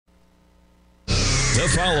The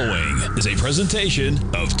following is a presentation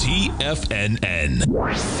of TFNN.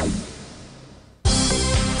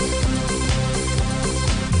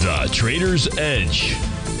 The Trader's Edge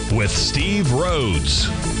with Steve Rhodes.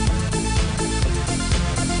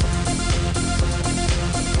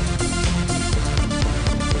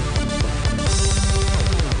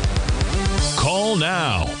 Call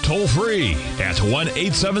now, toll free at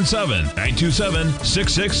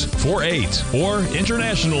 1-877-927-6648 or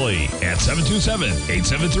internationally at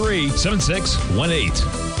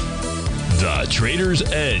 727-873-7618. The Trader's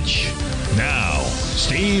Edge. Now,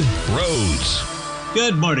 Steve Rhodes.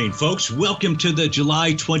 Good morning, folks. Welcome to the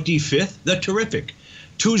July 25th, the terrific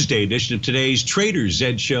Tuesday edition of today's Trader's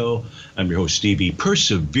Edge Show. I'm your host, Stevie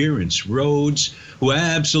Perseverance Rhodes, who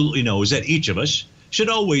absolutely knows that each of us should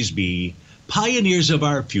always be pioneers of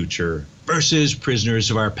our future versus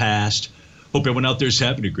prisoners of our past. Hope everyone out there is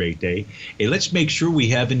having a great day. Hey, let's make sure we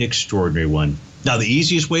have an extraordinary one. Now, the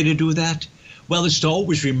easiest way to do that, well, is to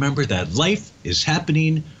always remember that life is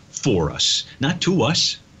happening for us, not to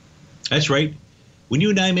us. That's right. When you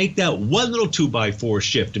and I make that one little 2x4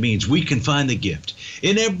 shift, it means we can find the gift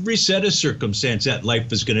in every set of circumstance that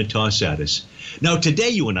life is going to toss at us. Now, today,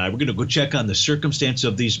 you and I, we're going to go check on the circumstance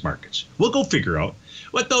of these markets. We'll go figure out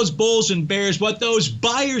what those bulls and bears, what those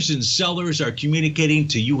buyers and sellers are communicating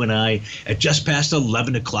to you and I at just past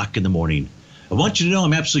 11 o'clock in the morning. I want you to know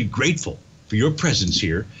I'm absolutely grateful for your presence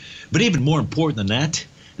here. But even more important than that,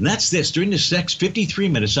 and that's this, during this next 53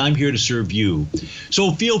 minutes, I'm here to serve you.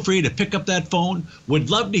 So feel free to pick up that phone. Would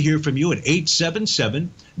love to hear from you at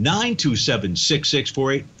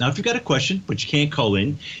 877-927-6648. Now, if you've got a question, but you can't call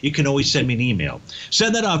in, you can always send me an email.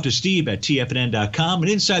 Send that off to steve@tfnn.com,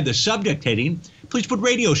 and inside the subject heading, please put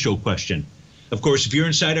radio show question. Of course, if you're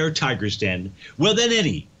inside our Tiger's Den, well, then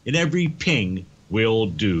any and every ping will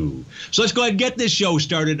do. So let's go ahead and get this show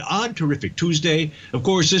started on Terrific Tuesday. Of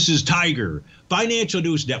course, this is Tiger Financial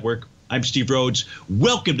News Network. I'm Steve Rhodes.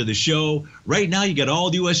 Welcome to the show. Right now, you got all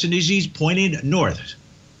the U.S. indices pointing north,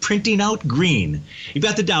 printing out green. You've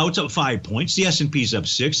got the Dow, it's up 5 points. The S&P's up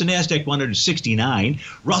 6. The NASDAQ 169.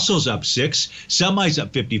 Russell's up 6. Semi's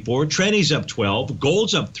up 54. Tranny's up 12.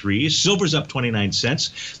 Gold's up 3. Silver's up 29 cents.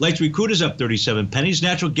 Light sweet crude is up 37 pennies.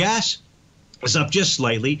 Natural gas is up just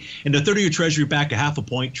slightly. And the 30-year Treasury back a half a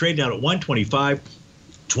point, trading out at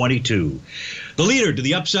 125.22. The leader to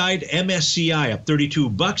the upside, MSCI up 32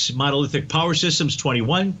 bucks. Monolithic Power Systems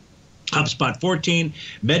 21. HubSpot 14,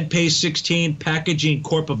 MedPay 16, Packaging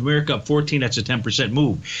Corp of America up 14. That's a 10%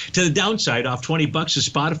 move. To the downside, off 20 bucks is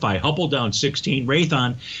Spotify. Hubble down 16,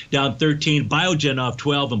 Raytheon down 13, Biogen off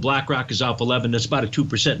 12, and BlackRock is off 11. That's about a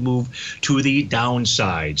 2% move to the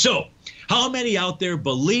downside. So, how many out there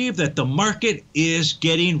believe that the market is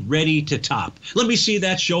getting ready to top? Let me see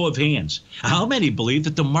that show of hands. How many believe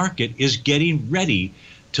that the market is getting ready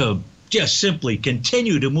to just simply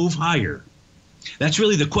continue to move higher? That's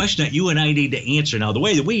really the question that you and I need to answer. Now, the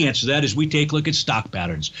way that we answer that is we take a look at stock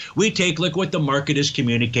patterns. We take a look at what the market is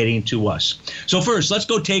communicating to us. So first, let's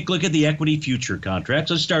go take a look at the equity future contracts.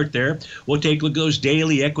 Let's start there. We'll take a look at those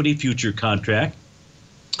daily equity future contract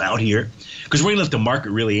out here, because we're going to let the market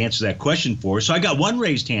really answer that question for us. So I got one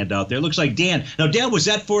raised hand out there. Looks like Dan. Now, Dan, was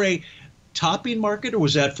that for a topping market, or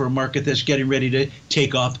was that for a market that's getting ready to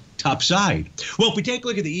take off topside? Well, if we take a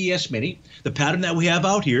look at the ES Mini, the pattern that we have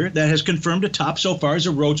out here that has confirmed a top so far is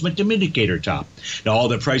a Rhodes Momentum Indicator top. Now, all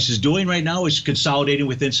the price is doing right now is consolidating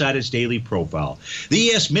with inside its daily profile.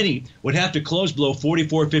 The ES Mini would have to close below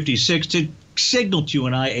 44.56 to signal to you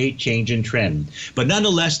and I a change in trend. But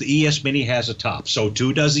nonetheless, the ES Mini has a top. So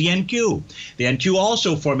too does the NQ. The NQ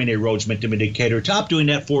also forming a Rhodes Momentum Indicator top, doing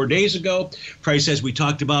that 4 days ago. Price, as we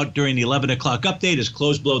talked about during the 11 o'clock update, is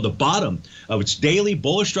closed below the bottom of its daily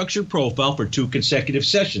bullish structured profile for 2 consecutive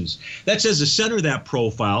sessions. That says the center of that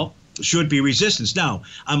profile should be resistance. Now,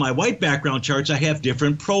 on my white background charts, I have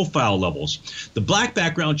different profile levels. The black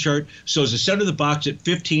background chart shows the center of the box at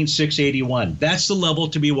 15,681. That's the level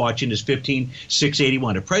to be watching, is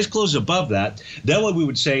 15,681. If price closes above that, then what we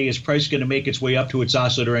would say is price going to make its way up to its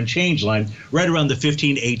oscillator and change line right around the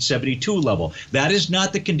 15,872 level. That is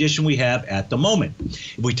not the condition we have at the moment.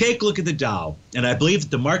 If we take a look at the Dow, and I believe that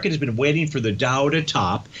the market has been waiting for the Dow to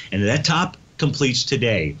top, and that top completes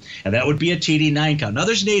today, and that would be a TD9 count. Now,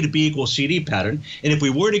 there's an A to B equals CD pattern, and if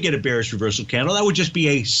we were to get a bearish reversal candle, that would just be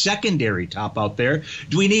a secondary top out there.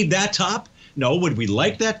 Do we need that top? No. Would we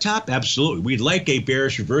like that top? Absolutely. We'd like a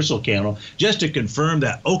bearish reversal candle just to confirm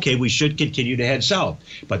that, okay, we should continue to head south.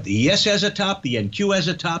 But the ES has a top, the NQ has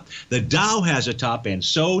a top, the Dow has a top, and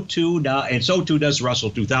so too does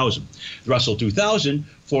Russell 2000. The Russell 2000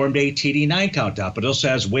 formed a TD9 count top. It also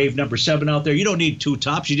has wave number 7 out there. You don't need 2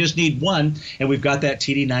 tops. You just need 1, and we've got that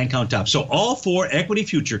TD9 count top. So all 4 equity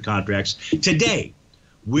future contracts today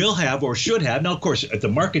will have or should have. Now, of course, if the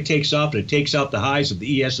market takes off and it takes out the highs of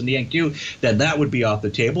the ES and the NQ, then that would be off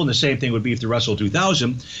the table. And the same thing would be if the Russell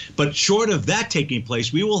 2000. But short of that taking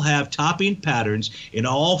place, we will have topping patterns in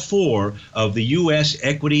all 4 of the U.S.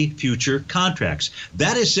 equity future contracts.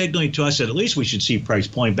 That is signaling to us that at least we should see price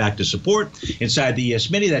pulling back to support. Inside the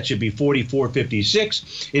ES Mini, that should be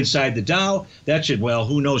 44.56. Inside the Dow, that should, well,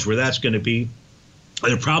 who knows where that's going to be.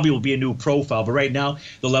 There probably will be a new profile, but right now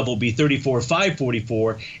the level will be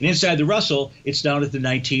 34,544. And inside the Russell, it's down at the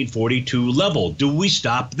 1942 level. Do we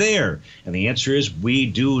stop there? And the answer is we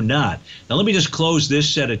do not. Now let me just close this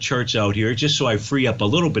set of charts out here just so I free up a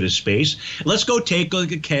little bit of space. Let's go take a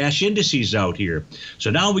look at cash indices out here. So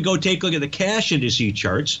now we go take a look at the cash indice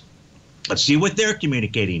charts. Let's see what they're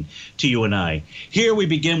communicating to you and I. Here we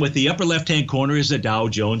begin with the upper left-hand corner is the Dow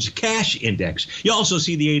Jones Cash Index. You also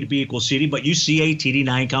see the A to B equals CD, but you see a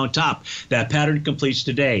TD9 count top. That pattern completes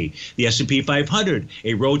today. The S&P 500,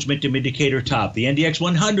 a Rhodes Momentum Indicator top. The NDX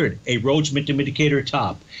 100, a Rhodes Momentum Indicator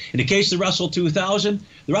top. In the case of the Russell 2000,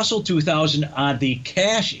 the Russell 2000 on the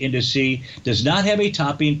cash indice does not have a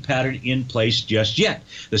topping pattern in place just yet.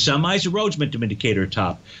 The semis, a Rhodes Momentum Indicator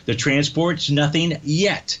top. The transport's nothing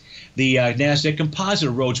yet. The NASDAQ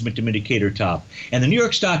Composite Rhodes Momentum Indicator top. And the New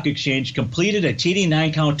York Stock Exchange completed a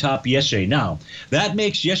TD9 count top yesterday. Now, that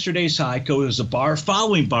makes yesterday's high go as a bar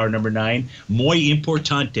following bar number 9, muy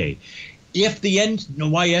importante. If the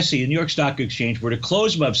NYSE, the New York Stock Exchange, were to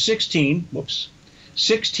close above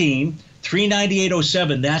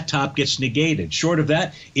 398.07, that top gets negated. Short of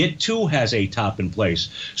that, it too has a top in place.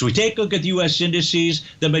 So we take a look at the U.S. indices.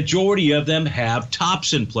 The majority of them have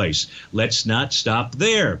tops in place. Let's not stop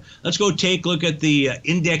there. Let's go take a look at the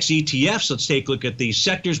index ETFs. Let's take a look at the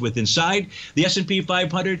sectors with inside the S&P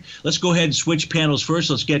 500. Let's go ahead and switch panels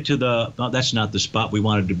first. Let's get to the, no, that's not the spot we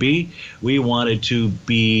wanted to be. We wanted to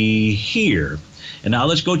be here. And now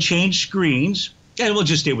let's go change screens. And we'll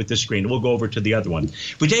just stay with this screen. We'll go over to the other one.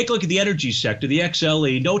 If we take a look at the energy sector, the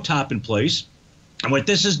XLE, no top in place. And what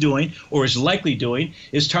this is doing, or is likely doing,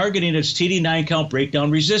 is targeting its TD9 count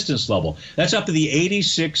breakdown resistance level. That's up to the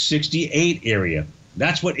 86.68 area.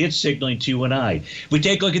 That's what it's signaling to you and I. If we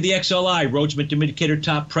take a look at the XLI, Rhodes Momentum Indicator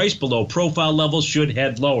top, price below, profile levels should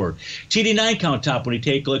head lower. TD9 count top when you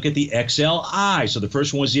take a look at the XLI. So the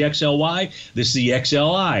first one was the XLY. This is the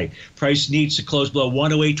XLI. Price needs to close below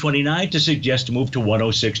 108.29 to suggest a move to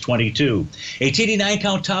 106.22. A TD9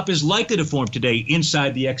 count top is likely to form today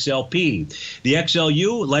inside the XLP. The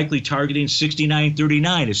XLU likely targeting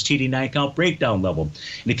 69.39 as TD9 count breakdown level.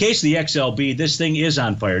 In the case of the XLB, this thing is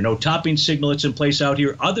on fire. No topping signal that's in place out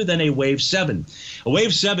here other than a wave 7. A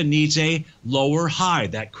wave 7 needs a lower high.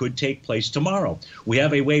 That could take place tomorrow. We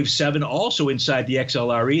have a wave 7 also inside the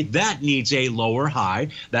XLRE. That needs a lower high.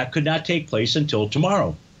 That could not take place until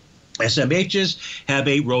tomorrow. SMHs have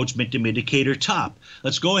a Rhodes Momentum Indicator top.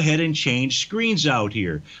 Let's go ahead and change screens out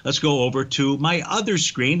here. Let's go over to my other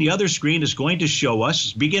screen. The other screen is going to show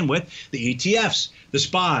us, begin with, the ETFs. The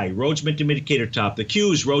SPY, Rhodes Momentum Indicator top. The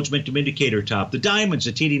Qs, Rhodes Momentum Indicator top. The Diamonds,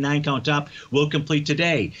 a TD9 count top, will complete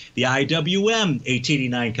today. The IWM, a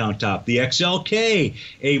TD9 count top. The XLK,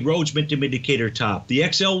 a Rhodes Momentum Indicator top. The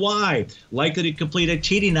XLY, likely to complete a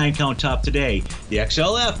TD9 count top today. The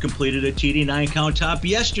XLF completed a TD9 count top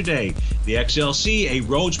yesterday. The XLC, a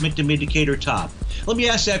Rhodes Momentum Indicator top. Let me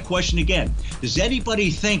ask that question again. Does anybody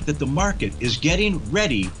think that the market is getting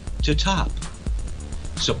ready to top?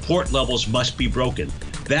 Support levels must be broken.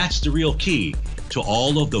 That's the real key to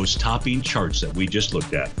all of those topping charts that we just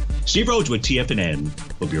looked at. Steve Rhodes with TFNN.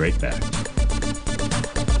 We'll be right back.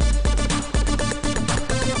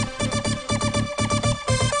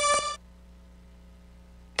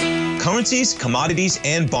 Currencies, commodities,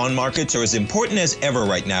 and bond markets are as important as ever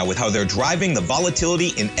right now with how they're driving the volatility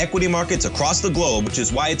in equity markets across the globe, which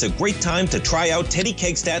is why it's a great time to try out Teddy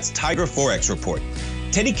Kakestat's Tiger Forex Report.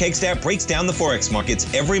 Teddy Kakestat breaks down the Forex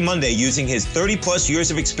markets every Monday using his 30-plus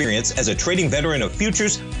years of experience as a trading veteran of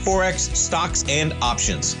futures, Forex, stocks, and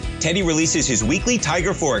options. Teddy releases his weekly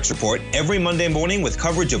Tiger Forex Report every Monday morning with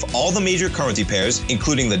coverage of all the major currency pairs,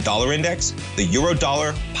 including the dollar index, the euro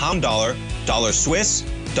dollar, pound dollar, dollar Swiss,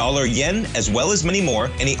 dollar yen, as well as many more,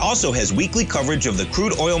 and he also has weekly coverage of the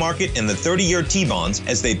crude oil market and the 30-year T-bonds,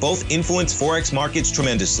 as they both influence Forex markets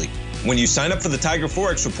tremendously. When you sign up for the Tiger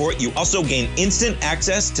Forex Report, you also gain instant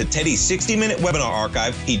access to Teddy's 60-minute webinar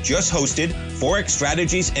archive he just hosted, Forex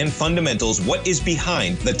Strategies and Fundamentals, What is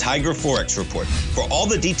Behind the Tiger Forex Report. For all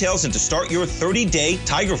the details and to start your 30-day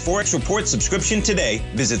Tiger Forex Report subscription today,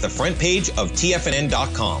 visit the front page of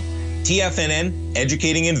TFNN.com. TFNN,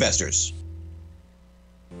 educating investors.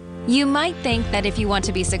 You might think that if you want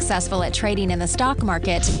to be successful at trading in the stock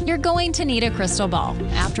market, you're going to need a crystal ball.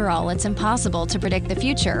 After all, it's impossible to predict the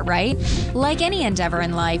future, right? Like any endeavor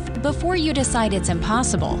in life, before you decide it's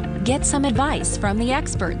impossible, get some advice from the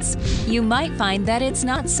experts. You might find that it's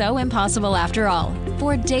not so impossible after all.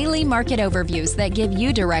 For daily market overviews that give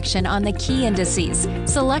you direction on the key indices,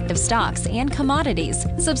 selective stocks, and commodities,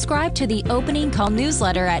 subscribe to the Opening Call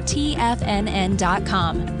newsletter at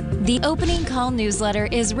TFNN.com. The Opening Call newsletter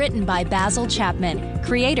is written by Basil Chapman,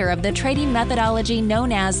 creator of the trading methodology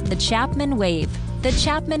known as the Chapman Wave. The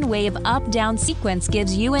Chapman Wave up-down sequence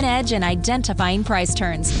gives you an edge in identifying price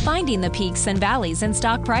turns, finding the peaks and valleys in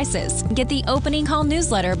stock prices. Get the Opening Call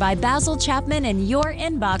newsletter by Basil Chapman in your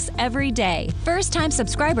inbox every day. First-time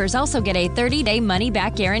subscribers also get a 30-day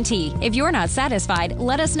money-back guarantee. If you're not satisfied,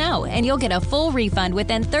 let us know, and you'll get a full refund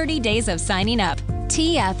within 30 days of signing up.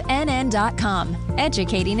 TFNN.com,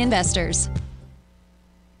 educating investors.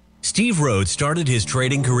 Steve Rhodes started his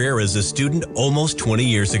trading career as a student almost 20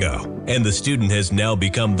 years ago, and the student has now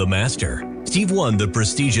become the master. Steve won the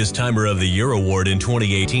prestigious Timer of the Year award in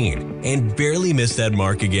 2018 and barely missed that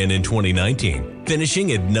mark again in 2019,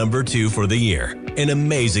 finishing at number 2 for the year. An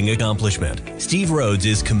amazing accomplishment. Steve Rhodes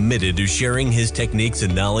is committed to sharing his techniques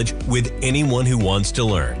and knowledge with anyone who wants to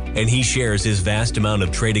learn, and he shares his vast amount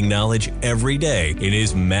of trading knowledge every day in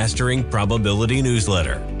his Mastering Probability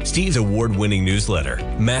newsletter. Steve's award-winning newsletter,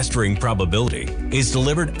 Mastering Probability, is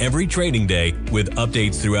delivered every trading day with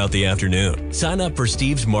updates throughout the afternoon. Sign up for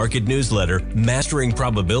Steve's market newsletter, Mastering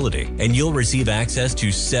Probability, and you'll receive access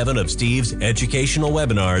to 7 of Steve's educational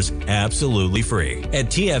webinars absolutely free. At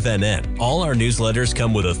TFNN, all our newsletters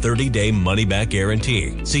come with a 30-day money-back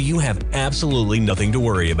guarantee, so you have absolutely nothing to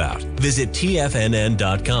worry about. Visit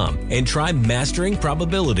TFNN.com and try Mastering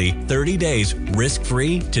Probability 30 days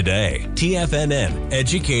risk-free today. TFNN,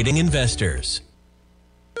 educating investors.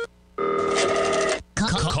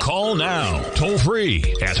 Call now, toll free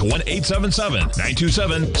at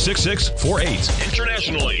 1-877-927-6648.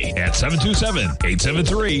 Internationally at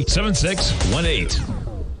 727-873-7618.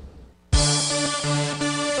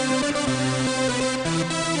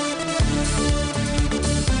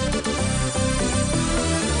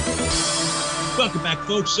 Welcome back,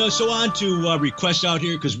 folks. So on to requests out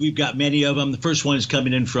here because we've got many of them. The first one is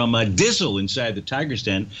coming in from Dizzle inside the Tiger's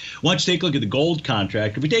Den. Why don't you take a look at the gold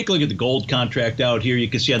contract? If we take a look at the gold contract out here, you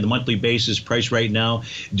can see on the monthly basis price right now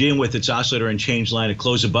dealing with its oscillator and change line. It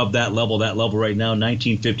closed above that level right now,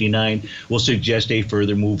 1959, will suggest a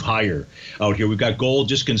further move higher. Out here, we've got gold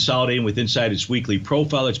just consolidating with inside its weekly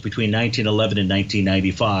profile. It's between 1911 and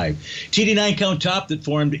 1995. TD9 count top that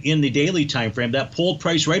formed in the daily time frame, that pulled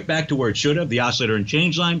price right back to where it should have, the oscillator and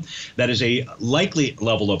change line. That is a likely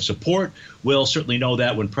level of support. We'll certainly know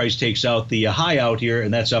that when price takes out the high out here,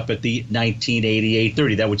 and that's up at the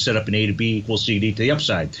 1988.30. That would set up an A to B equals CD to the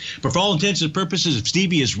upside. But for all intents and purposes, if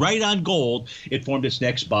Stevie is right on gold, it formed its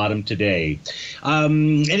next bottom today.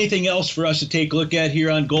 Anything else for us to take a look at here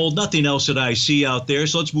on gold? Nothing else that I see out there.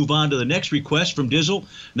 So let's move on to the next request from Dizzle.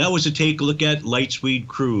 And that was to take a look at light sweet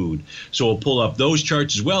crude. So we'll pull up those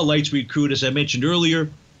charts as well. Light sweet crude, as I mentioned earlier,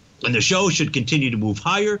 and the show should continue to move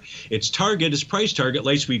higher. Its target, its price target,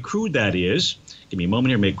 light sweet crude, that is. Give me a moment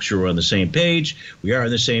here, make sure we're on the same page. We are on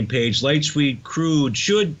the same page. Light sweet crude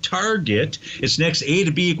should target its next A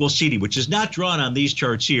to B equals CD, which is not drawn on these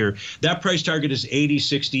charts here. That price target is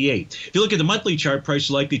 80.68. If you look at the monthly chart, price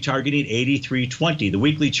is likely targeting 83.20. The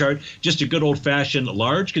weekly chart, just a good old-fashioned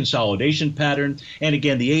large consolidation pattern. And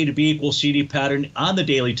again, the A to B equals CD pattern on the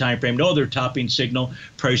daily time frame. No other topping signal.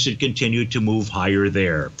 Price should continue to move higher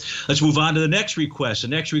there. Let's move on to the next request. The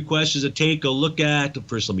next request is to take a look at,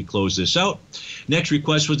 first let me close this out. Next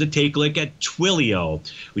request was to take a look at Twilio.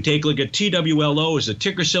 We take a look at TWLO as a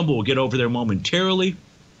ticker symbol. We'll get over there momentarily.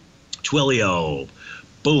 Twilio.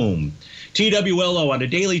 Boom. TWLO on a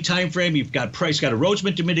daily time frame, you've got price, got a Rhodes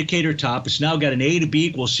Momentum indicator top. It's now got an A to B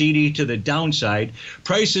equals CD to the downside.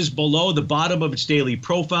 Price is below the bottom of its daily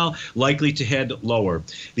profile, likely to head lower.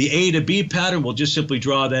 The A to B pattern, we'll just simply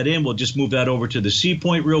draw that in. We'll just move that over to the C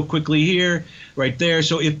point real quickly here, right there.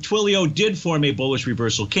 So if Twilio did form a bullish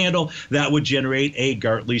reversal candle, that would generate a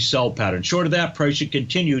Gartley sell pattern. Short of that, price should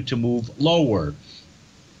continue to move lower.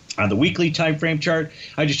 On the weekly time frame chart,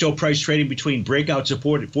 I just show price trading between breakout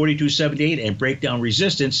support at 42.78 and breakdown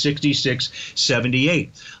resistance 66.78.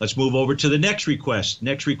 Let's move over to the next request.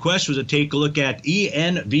 Next request was to take a look at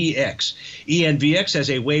ENVX. ENVX has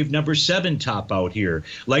a wave number 7 top out here.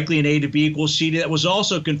 Likely an A to B equals C. That was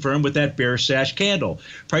also confirmed with that bear sash candle.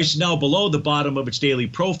 Price is now below the bottom of its daily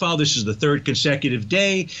profile. This is the 3rd consecutive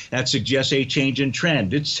day. That suggests a change in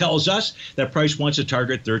trend. It tells us that price wants to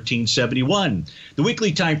target 1371. The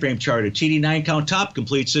weekly time frame chart, a TD9 count top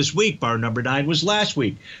completes this week. Bar number 9 was last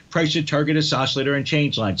week. Price should target its oscillator and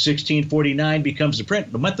change line. 1649 becomes the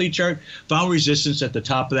print. The monthly chart found resistance at the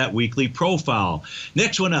top of that weekly profile.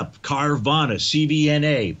 Next one up, Carvana,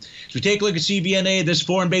 CVNA. As we take a look at CVNA, this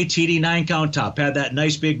formed a TD9 count top. Had that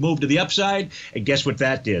nice big move to the upside, and guess what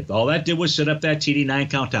that did? All that did was set up that TD9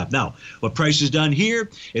 count top. Now, what price has done here,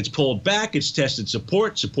 it's pulled back, it's tested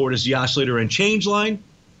support. Support is the oscillator and change line.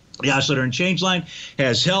 The oscillator and change line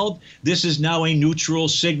has held. This is now a neutral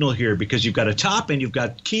signal here because you've got a top and you've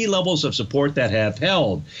got key levels of support that have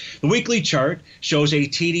held. The weekly chart shows a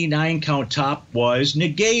TD9 count top was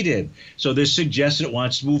negated. So this suggests it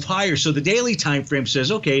wants to move higher. So the daily time frame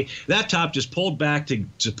says, okay, that top just pulled back to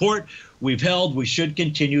support. We've held. We should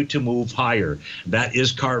continue to move higher. That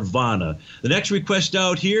is Carvana. The next request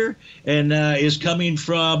out here and is coming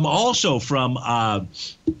from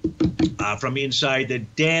inside the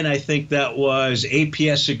Dan. I think that was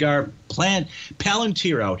APS Cigar Plant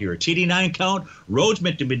Palantir out here. TD9 count, Rhodes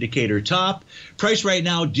momentum indicator top. Price right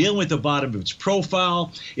now dealing with the bottom of its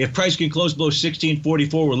profile. If price can close below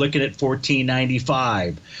 1644, we're looking at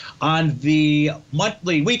 1495. On the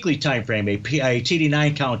weekly time frame, a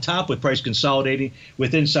TD9 count top with price consolidating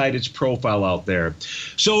with inside its profile out there.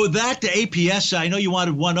 So that APS, I know you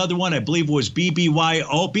wanted one other one. I believe it was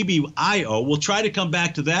BBIO. We'll try to come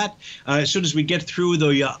back to that as soon as we get through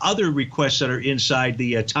the other requests that are inside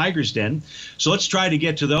the Tigers Den. So let's try to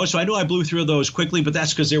get to those. So I know I blew through those quickly, but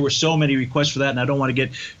that's because there were so many requests for that, and I don't want to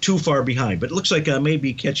get too far behind. But it looks like I may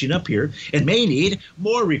be catching up here and may need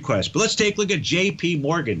more requests. But let's take a look at JP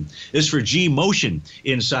Morgan. This is for G Motion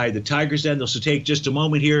inside the Tigers Den. This will take just a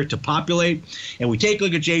moment here to populate. And we take a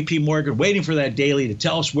look at JP Morgan, waiting for that daily to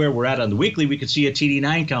tell us where we're at. On the weekly, we can see a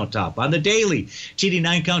TD9 count top. On the daily,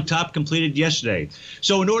 TD9 count top completed yesterday.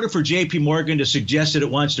 So in order for JP Morgan to suggest that it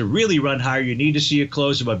wants to really run higher, you need to see a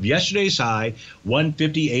close above yesterday's high,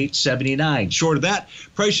 158.79. Short of that,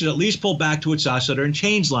 price should at least pull back to its oscillator and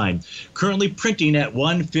change line. Currently printing at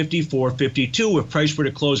 154.52. If price were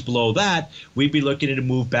to close below that, we'd be looking at a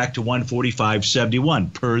move back to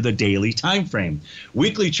 145.71 per the daily time frame.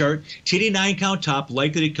 Weekly chart, TD9 count top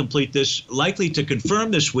likely to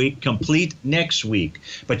confirm this week, complete next week.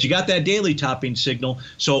 But you got that daily topping signal,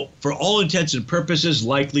 so for all intents and purposes,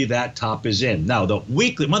 likely that top is in. Now the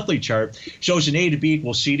monthly chart shows an A to B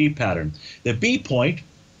equals CD pattern. The B point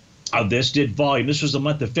of this did volume. This was the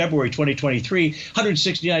month of February 2023,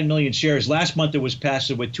 169 million shares. Last month it was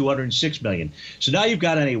passive with 206 million. So now you've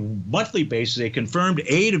got on a monthly basis a confirmed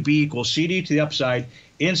A to B equals CD to the upside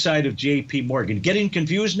inside of JP Morgan. Getting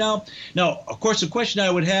confused now? Now, of course, the question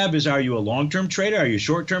I would have is, are you a long-term trader? Are you a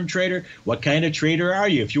short-term trader? What kind of trader are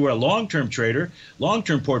you? If you were a long-term trader,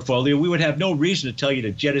 long-term portfolio, we would have no reason to tell you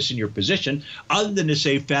to jettison your position other than to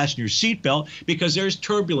say fasten your seatbelt because there's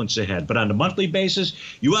turbulence ahead. But on a monthly basis,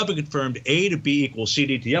 you have a confirmed A to B equals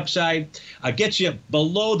CD to the upside. Gets you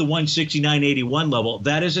below the 169.81 level.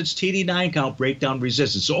 That is its TD9 count breakdown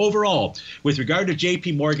resistance. So overall, with regard to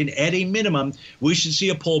JP Morgan, at a minimum, we should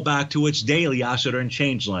see a pullback to its daily oscillator and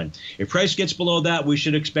change line. If price gets below that, we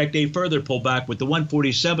should expect a further pullback with the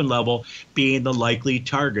 147 level being the likely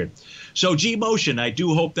target. So G Motion, I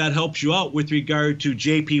do hope that helps you out with regard to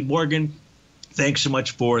JP Morgan. Thanks so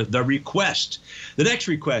much for the request. The next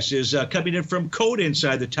request is coming in from Code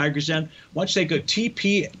inside the Tigers Den. Wants to take a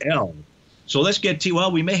TPL. So let's get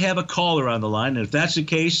we may have a caller on the line, and if that's the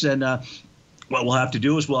case, then what we'll have to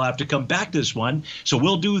do is we'll have to come back to this one. So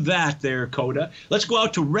we'll do that there, Coda. Let's go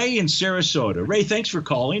out to Ray in Sarasota. Ray, thanks for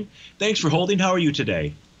calling. Thanks for holding. How are you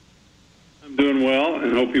today? I'm doing well,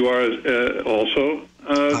 and hope you are also.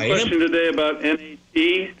 Question today about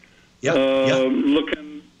NAT.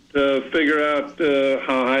 Looking to figure out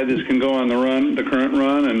how high this can go on the current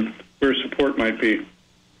run, and where support might be.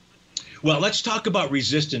 Well, let's talk about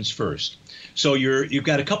resistance first. So you've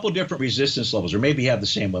got a couple different resistance levels, or maybe you have the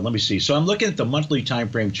same one. Let me see. So I'm looking at the monthly time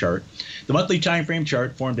frame chart. The monthly time frame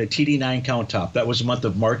chart formed a TD9 count top. That was the month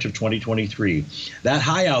of March of 2023. That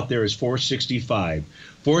high out there is 465.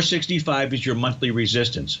 465 is your monthly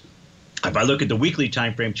resistance. If I look at the weekly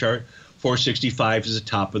time frame chart, 465 is the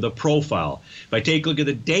top of the profile. If I take a look at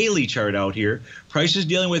the daily chart out here, price is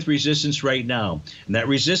dealing with resistance right now. And that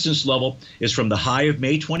resistance level is from the high of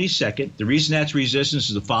May 22nd. The reason that's resistance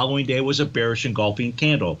is the following day was a bearish engulfing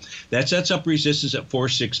candle. That sets up resistance at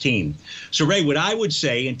 416. So, Ray, what I would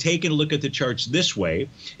say, and taking a look at the charts this way,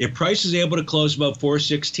 if price is able to close above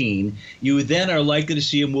 416, you then are likely to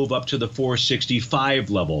see a move up to the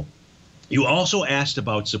 465 level. You also asked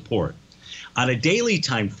about support. On a daily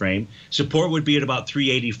time frame, support would be at about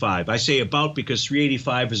 385. I say about because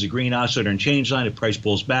 385 is a green oscillator and change line. If price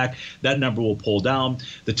pulls back, that number will pull down.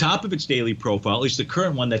 The top of its daily profile, at least the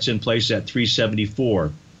current one that's in place, at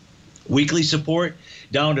 374. Weekly support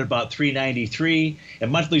down at about 393,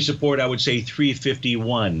 and monthly support I would say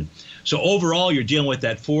 351. So overall, you're dealing with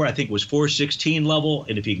that I think it was 416 level,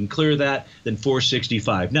 and if you can clear that, then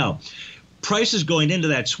 465. Now, prices going into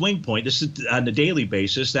that swing point, this is on the daily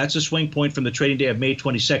basis, that's a swing point from the trading day of May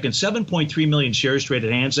 22nd. 7.3 million shares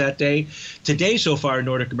traded hands that day. Today, so far,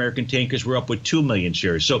 Nordic American tankers were up with 2 million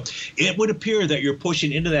shares. So it would appear that you're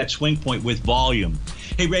pushing into that swing point with volume.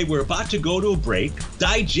 Hey, Ray, we're about to go to a break.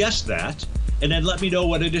 Digest that, and then let me know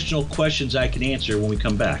what additional questions I can answer when we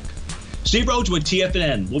come back. Steve Rhodes with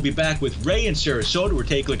TFNN. We'll be back with Ray in Sarasota. We'll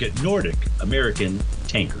take a look at Nordic American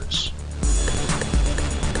tankers.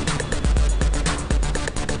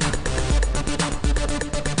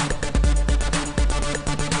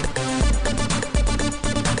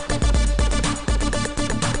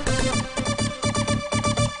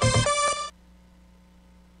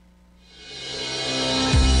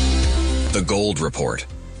 The Gold Report.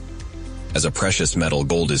 As a precious metal,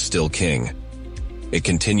 gold is still king. It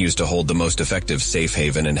continues to hold the most effective safe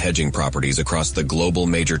haven and hedging properties across the global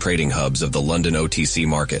major trading hubs of the London OTC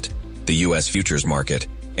market, the U.S. futures market,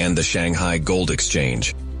 and the Shanghai Gold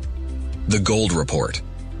Exchange. The Gold Report.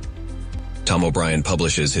 Tom O'Brien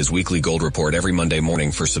publishes his weekly Gold Report every Monday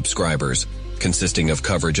morning for subscribers, consisting of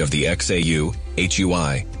coverage of the XAU,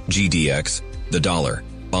 HUI, GDX, the dollar,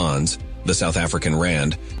 bonds, the South African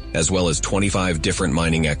rand, as well as 25 different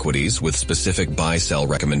mining equities with specific buy-sell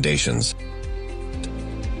recommendations.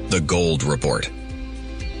 The Gold Report.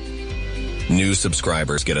 New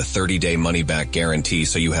subscribers get a 30-day money-back guarantee,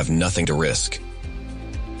 so you have nothing to risk.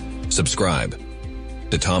 Subscribe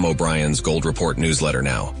to Tom O'Brien's Gold Report newsletter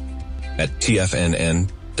now at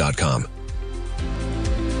TFNN.com.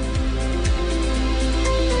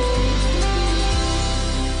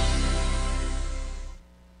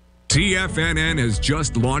 TFNN has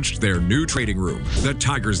just launched their new trading room, the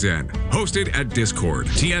Tiger's Den, hosted at Discord.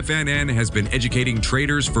 TFNN has been educating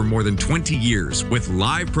traders for more than 20 years with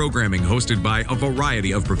live programming hosted by a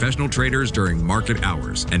variety of professional traders during market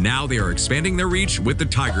hours. And now they are expanding their reach with the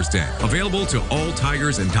Tiger's Den, available to all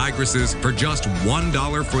tigers and tigresses for just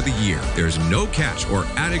 $1 for the year. There's no catch or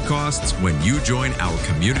added costs when you join our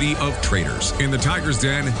community of traders. In the Tiger's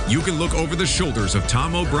Den, you can look over the shoulders of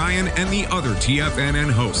Tom O'Brien and the other TFNN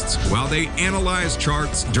hosts while they analyze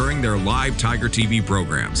charts during their live Tiger TV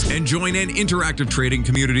programs, and join an interactive trading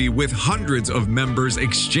community with hundreds of members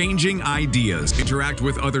exchanging ideas. Interact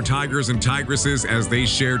with other tigers and tigresses as they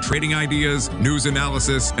share trading ideas, news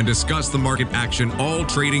analysis, and discuss the market action all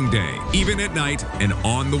trading day, even at night and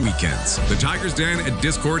on the weekends. The Tiger's Den at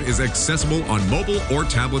Discord is accessible on mobile or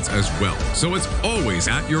tablets as well, so it's always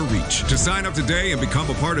at your reach. To sign up today and become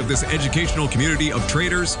a part of this educational community of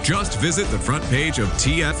traders, just visit the front page of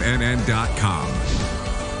TFNN.com.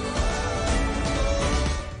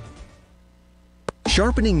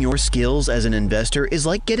 Sharpening your skills as an investor is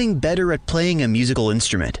like getting better at playing a musical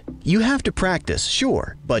instrument. You have to practice,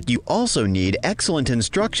 sure, but you also need excellent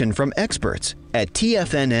instruction from experts. At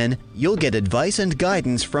TFNN, you'll get advice and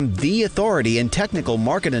guidance from the authority in technical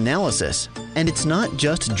market analysis. And it's not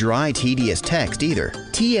just dry, tedious text either.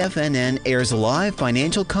 TFNN airs live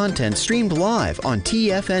financial content streamed live on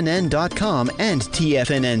TFNN.com and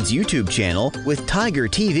TFNN's YouTube channel with Tiger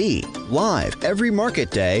TV, live every market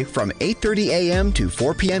day from 8:30 a.m. to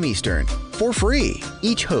 4 p.m. Eastern. For free.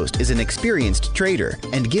 Each host is an experienced trader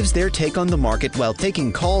and gives their take on the market while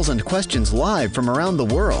taking calls and questions live from around the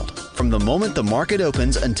world. From the moment the market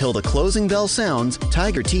opens until the closing bell sounds,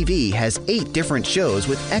 Tiger TV has 8 different shows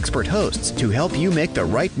with expert hosts to help you make the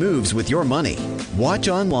right moves with your money. Watch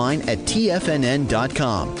online at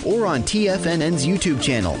TFNN.com or on TFNN's YouTube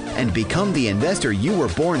channel and become the investor you were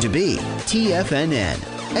born to be.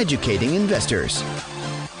 TFNN, educating investors.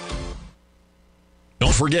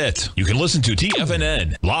 Don't forget, you can listen to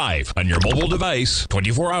TFNN live on your mobile device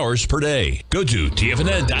 24 hours per day. Go to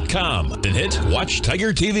TFNN.com, then hit Watch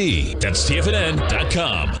Tiger TV. That's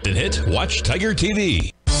TFNN.com, then hit Watch Tiger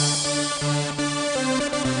TV.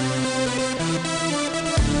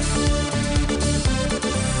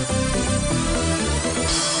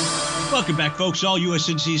 Welcome back, folks. All U.S.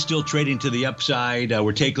 indices still trading to the upside.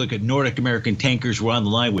 We're taking a look at Nordic American tankers. We're on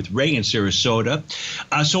the line with Ray in Sarasota.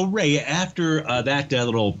 So, Ray, after that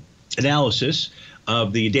little analysis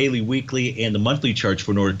of the daily, weekly, and the monthly charts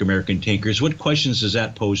for Nordic American tankers, what questions does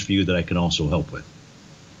that pose for you that I can also help with?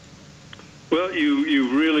 Well,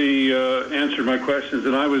 you really answered my questions,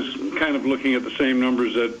 and I was kind of looking at the same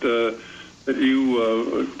numbers that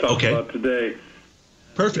you talked about today.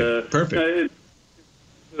 Perfect.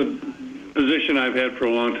 It's a position I've had for a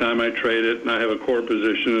long time. I trade it, and I have a core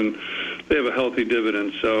position, and they have a healthy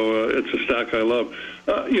dividend, so it's a stock I love.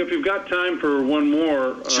 If you've got time for one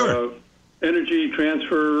more, sure. Energy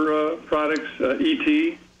transfer products,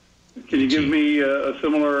 ET. Can you give me a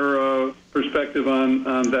similar perspective on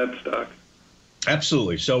that stock?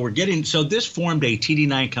 Absolutely. So this formed a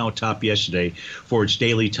TD9 count top yesterday for its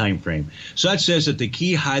daily time frame. So that says that the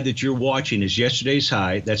key high that you're watching is yesterday's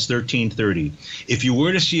high. That's 1330. If you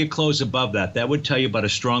were to see a close above that, that would tell you about a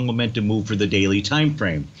strong momentum move for the daily time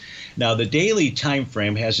frame. Now, the daily time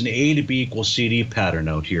frame has an A to B equals CD pattern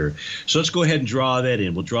out here. So let's go ahead and draw that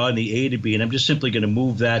in. We'll draw in the A to B, and I'm just simply going to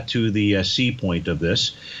move that to the C point of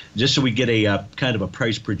this, just so we get a kind of a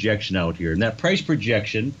price projection out here. And that price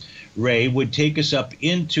projection, Ray, would take us up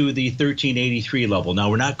into the 1383 level. Now,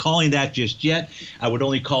 we're not calling that just yet. I would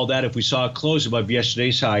only call that if we saw a close above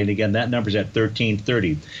yesterday's high. And again, that number's at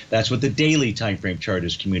 1330. That's what the daily time frame chart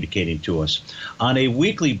is communicating to us. On a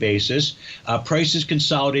weekly basis, price is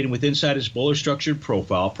consolidating with inside its bullish structured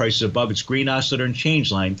profile. Price is above its green oscillator and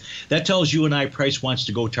change line. That tells you and I price wants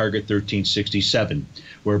to go target 1367.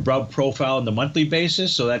 We're above profile on the monthly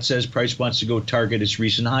basis, so that says price wants to go target its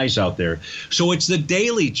recent highs out there. So it's the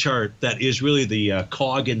daily chart that is really the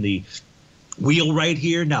cog in the wheel right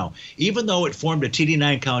here. Now, even though it formed a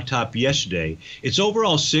TD9 count top yesterday, its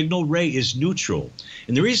overall signal, Ray, is neutral.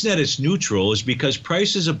 And the reason that it's neutral is because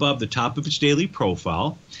price is above the top of its daily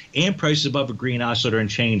profile and price is above a green oscillator and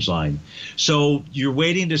change line. So you're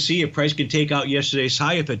waiting to see if price can take out yesterday's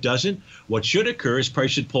high. If it doesn't, what should occur is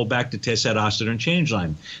price should pull back to test that oscillator and change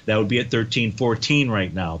line. That would be at 1314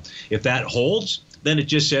 right now. If that holds, then it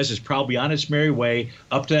just says it's probably on its merry way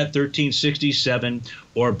up to that 1367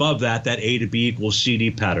 or above that A to B equals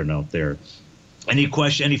CD pattern out there. Any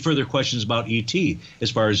further questions about ET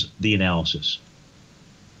as far as the analysis?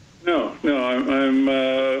 No, I'm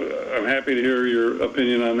happy to hear your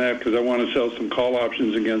opinion on that because I want to sell some call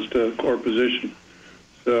options against a core position.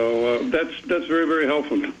 So that's very, very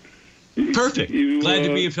helpful. Perfect. Glad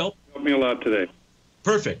to be of help. Helped me a lot today.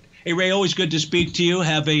 Perfect. Hey, Ray, always good to speak to you.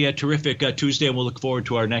 Have a terrific Tuesday, and we'll look forward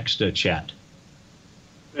to our next chat.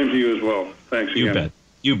 Same to you as well. Thanks again.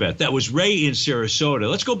 You bet. That was Ray in Sarasota.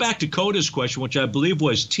 Let's go back to Coda's question, which I believe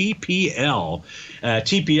was TPL.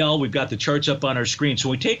 TPL, we've got the charts up on our screen. So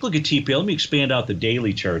when we take a look at TPL, let me expand out the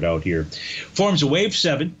daily chart out here. Forms a wave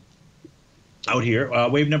 7 out here,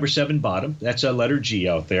 wave number 7 bottom. That's a letter G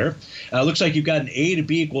out there. Looks like you've got an A to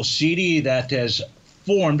B equals CD that has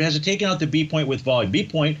formed. Has it taken out the B point with volume? B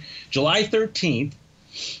point, July 13th.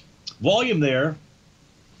 Volume there,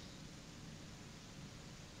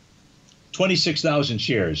 26,000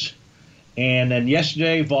 shares. And then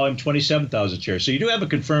yesterday, volume 27,000 shares. So you do have a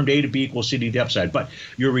confirmed A to B equals CD to the upside. But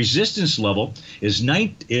your resistance level is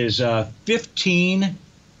 1554.62.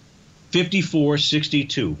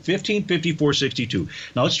 1554.62.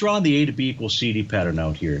 Now let's draw on the A to B equals CD pattern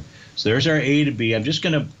out here. So there's our A to B. I'm just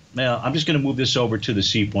going to move this over to the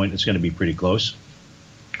C point. It's going to be pretty close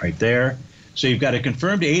right there. So you've got a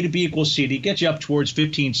confirmed A to B equals CD, gets you up towards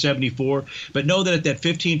 1574. But know that at that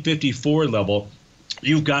 1554 level,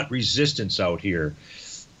 you've got resistance out here.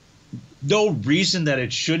 No reason that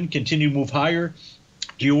it shouldn't continue to move higher.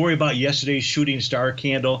 Do you worry about yesterday's shooting star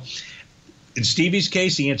candle? In Stevie's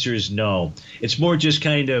case, the answer is no. It's more just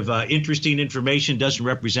kind of interesting information, doesn't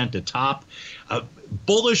represent the top.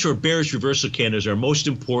 Bullish or bearish reversal candles are most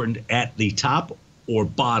important at the top or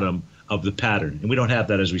bottom of the pattern, and we don't have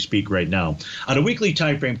that as we speak right now. On a weekly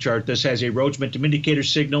time frame chart, this has a Rhodes momentum indicator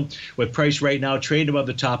signal with price right now trading above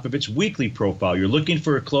the top of its weekly profile. You're looking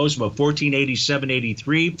for a close of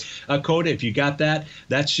 1487.83. Coda, if you got that,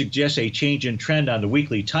 that suggests a change in trend on the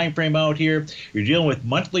weekly time frame out here. You're dealing with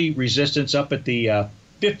monthly resistance up at the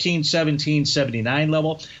 1517.79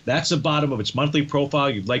 level. That's the bottom of its monthly profile.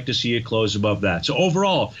 You'd like to see it close above that. So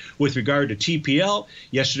overall, with regard to TPL,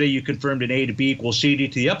 yesterday you confirmed an A to B equals CD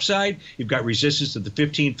to the upside. You've got resistance at the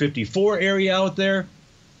 1554 area out there.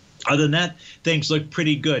 Other than that, things look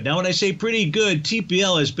pretty good. Now, when I say pretty good,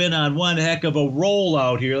 TPL has been on one heck of a roll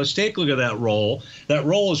out here. Let's take a look at that roll. That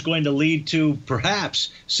roll is going to lead to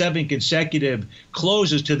perhaps 7 consecutive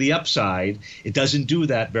closes to the upside. It doesn't do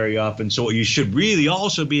that very often. So what you should really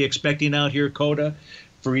also be expecting out here, Coda,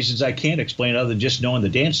 for reasons I can't explain other than just knowing the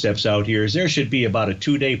dance steps out here, is there should be about a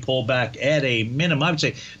 2-day pullback at a minimum. I'd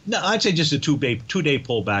say just a two-day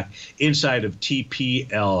pullback inside of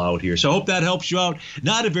TPL out here. So I hope that helps you out.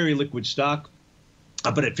 Not a very liquid stock,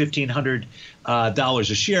 but at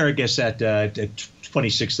 $1,500 a share, I guess at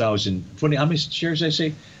 26,000. How many shares did I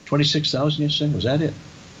say? 26,000 yesterday? Was that it?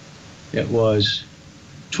 It was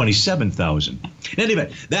 27,000.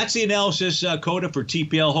 Anyway, that's the analysis, Coda, for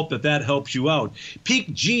TPL. Hope that helps you out.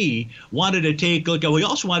 Peak G wanted to take a look at, we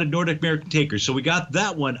also wanted Nordic American Takers, so we got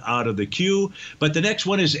that one out of the queue. But the next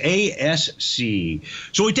one is ASC.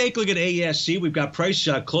 So we take a look at ASC. We've got price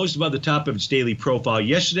closed above the top of its daily profile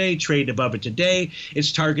yesterday, trading above it today.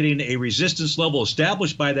 It's targeting a resistance level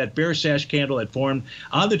established by that bear sash candle that formed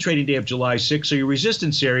on the trading day of July 6th. So your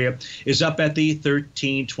resistance area is up at the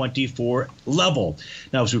 1324 level.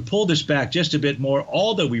 Now, as we pull this back just a bit more,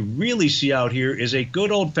 all that we really see out here is a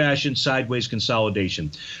good old-fashioned sideways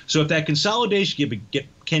consolidation. So if that consolidation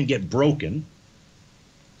can get broken,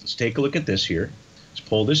 let's take a look at this here. Let's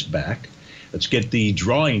pull this back. Let's get the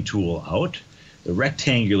drawing tool out, the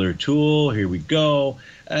rectangular tool. Here we go.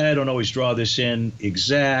 I don't always draw this in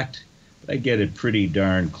exact, but I get it pretty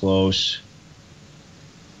darn close.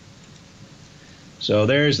 So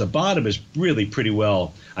there's the bottom is really pretty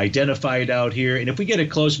well identified out here. And if we get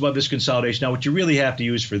it close above this consolidation, now what you really have to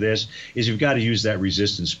use for this is you've got to use that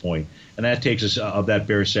resistance point. And that takes us of that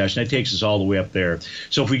bear sash, and that takes us all the way up there.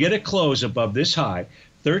 So if we get it close above this high,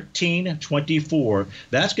 1324,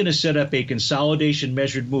 that's going to set up a consolidation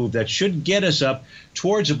measured move that should get us up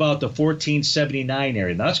towards about the 1479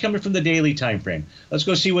 area. Now that's coming from the daily time frame. Let's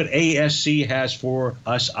go see what ASC has for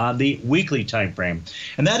us on the weekly time frame.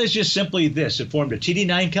 And that is just simply this. It formed a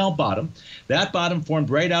TD9 count bottom. That bottom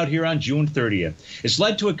formed right out here on June 30th. It's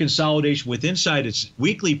led to a consolidation with inside its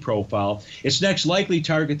weekly profile. Its next likely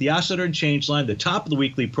target, the oscillator and change line, the top of the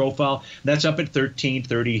weekly profile, that's up at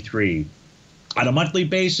 1333. On a monthly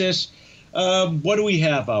basis, what do we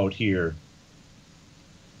have out here?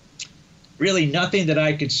 Really nothing that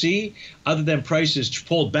I could see other than prices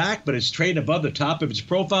pulled back, but it's trading above the top of its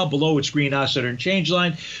profile, below its green oscillator and change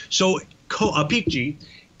line. So Peak G,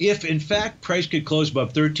 if in fact price could close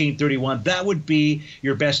above 1331, that would be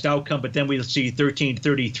your best outcome. But then we'll see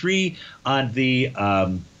 1333 on the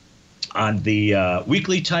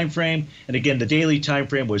weekly time frame, and again the daily time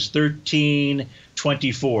frame was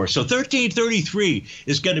 1324. So 1333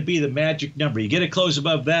 is going to be the magic number. You get it close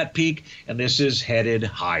above that peak, and this is headed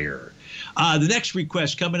higher. The next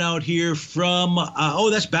request coming out here from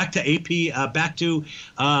that's back to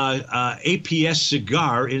APS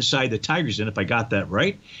Cigar inside the Tigers Den, if I got that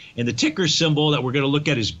right. And the ticker symbol that we're going to look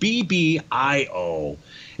at is BBIO.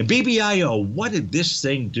 And BBIO, what did this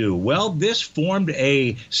thing do? Well, this formed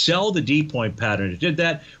a sell the D point pattern. It did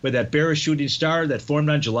that with that bearish shooting star that formed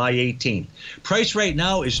on July 18th. Price right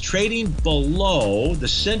now is trading below the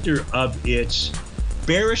center of its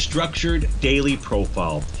bearish structured daily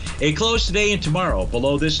profile. A close today and tomorrow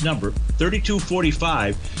below this number,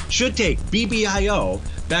 3245, should take BBIO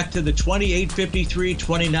back to the 2853,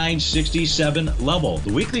 2967 level.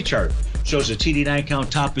 The weekly chart shows a TD9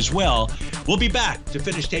 count top as well. We'll be back to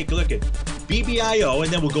finish take a look at BBIO,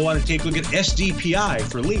 and then we'll go on and take a look at SDPI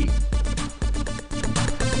for lead.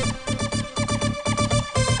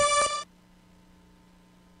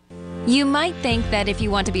 You might think that if you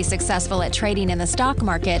want to be successful at trading in the stock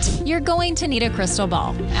market, you're going to need a crystal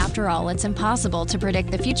ball. After all, it's impossible to predict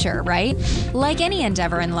the future, right? Like any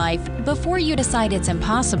endeavor in life, before you decide it's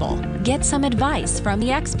impossible, get some advice from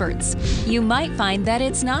the experts. You might find that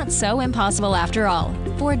it's not so impossible after all.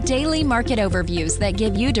 For daily market overviews that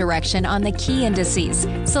give you direction on the key indices,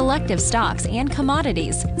 selective stocks, and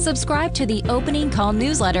commodities, subscribe to the Opening Call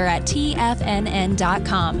newsletter at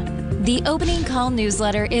TFNN.com. The Opening Call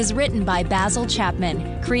newsletter is written by Basil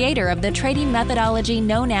Chapman, creator of the trading methodology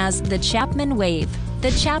known as the Chapman Wave. The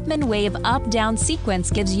Chapman Wave up-down sequence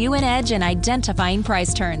gives you an edge in identifying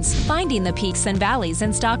price turns, finding the peaks and valleys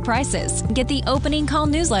in stock prices. Get the Opening Call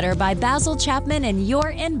newsletter by Basil Chapman in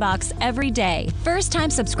your inbox every day. First-time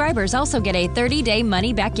subscribers also get a 30-day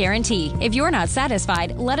money-back guarantee. If you're not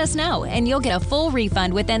satisfied, let us know, and you'll get a full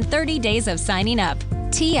refund within 30 days of signing up.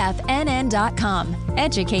 TFNN.com,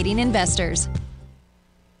 educating investors.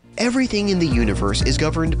 Everything in the universe is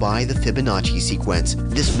governed by the Fibonacci sequence.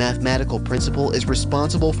 This mathematical principle is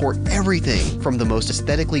responsible for everything from the most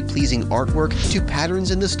aesthetically pleasing artwork to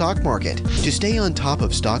patterns in the stock market. To stay on top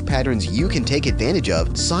of stock patterns you can take advantage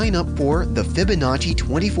of, sign up for the Fibonacci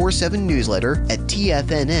 24/7 newsletter at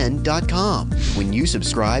TFNN.com. When you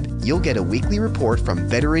subscribe, you'll get a weekly report from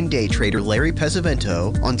veteran day trader Larry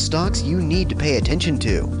Pesavento on stocks you need to pay attention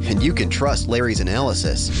to. And you can trust Larry's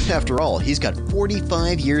analysis. After all, he's got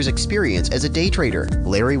 45 years experience as a day trader.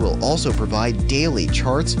 Larry will also provide daily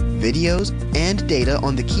charts, videos, and data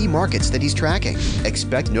on the key markets that he's tracking.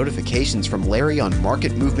 Expect notifications from Larry on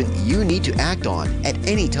market movement you need to act on at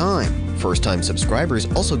any time. First-time subscribers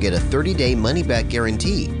also get a 30-day money-back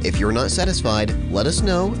guarantee. If you're not satisfied, let us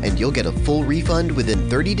know and you'll get a full refund within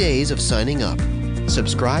 30 days of signing up.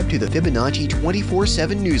 Subscribe to the Fibonacci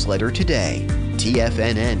 24/7 newsletter today.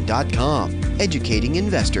 TFNN.com, educating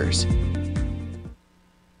investors.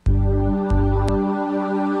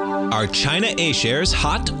 Are China A-shares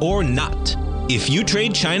hot or not? If you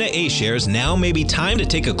trade China A-shares, now may be time to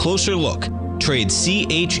take a closer look. Trade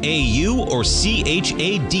CHAU or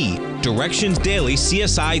CHAD, Directions Daily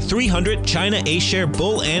CSI 300 China A-share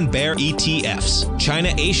Bull and Bear ETFs.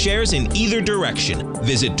 China A-shares in either direction.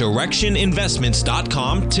 Visit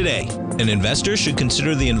directioninvestments.com today. An investor should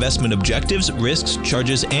consider the investment objectives, risks,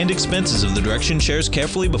 charges, and expenses of the Direction shares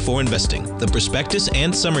carefully before investing. The prospectus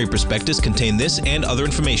and summary prospectus contain this and other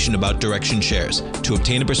information about Direction shares. To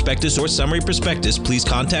obtain a prospectus or summary prospectus, please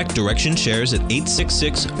contact Direction shares at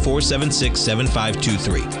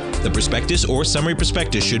 866-476-7523. The prospectus or summary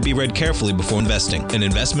prospectus should be read carefully before investing. An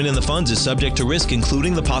investment in the funds is subject to risk,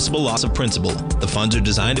 including the possible loss of principal. The funds are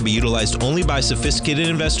designed to be utilized only by sophisticated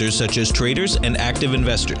investors such as traders and active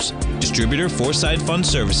investors. Distributor Foreside Fund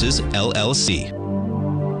Services, LLC.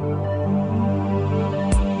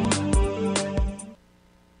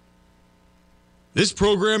 This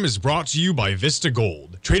program is brought to you by Vista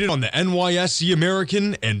Gold, traded on the NYSE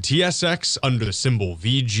American and TSX under the symbol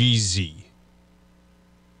VGZ.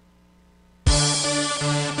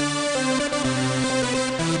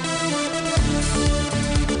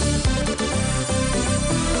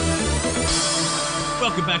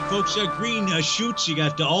 Welcome back, folks. Green shoots. You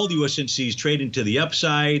got all the USNCs trading to the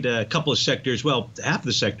upside. A couple of sectors, well, half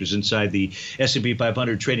the sectors inside the S&P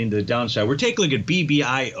 500 trading to the downside. We're taking a look at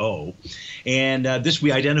BBIO. And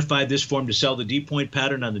we identified this form to sell the D-point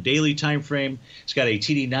pattern on the daily time frame. It's got a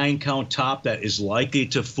TD9 count top that is likely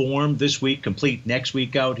to form this week, complete next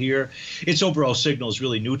week out here. Its overall signal is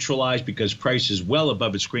really neutralized because price is well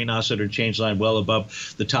above its green oscillator change line, well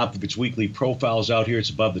above the top of its weekly profiles out here. It's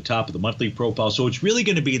above the top of the monthly profile. So it's really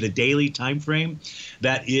going to be the daily time frame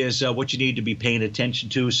that is what you need to be paying attention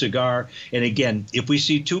to, Cigar. And again, if we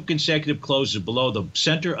see two consecutive closes below the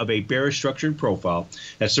center of a bearish structured profile,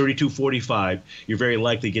 that's 32.45, you're very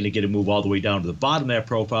likely going to get a move all the way down to the bottom of that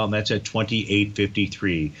profile, and that's at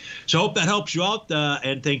 28.53. So I hope that helps you out,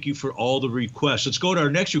 and thank you for all the requests. Let's go to our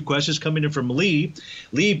next request. It's coming in from Lee.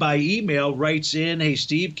 Lee, by email, writes in, hey,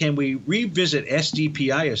 Steve, can we revisit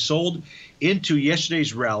SDPI as sold into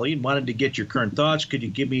yesterday's rally and wanted to get your current thoughts? Could you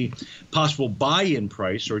give me possible buy-in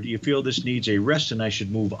price, or do you feel this needs a rest and I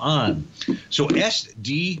should move on? So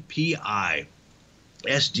SDPI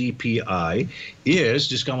is,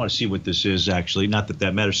 just I want to see what this is actually, not that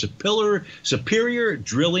that matters, Superior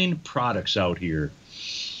Drilling Products out here.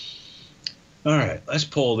 All right, let's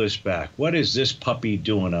pull this back. What is this puppy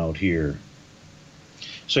doing out here?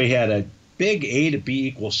 So you had a big A to B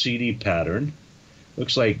equals CD pattern.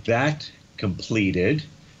 Looks like that completed.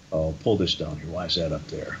 I'll pull this down here. Why is that up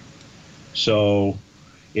there? So,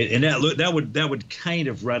 that would kind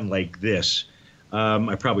of run like this.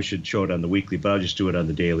 I probably should show it on the weekly, but I'll just do it on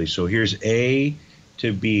the daily. So here's A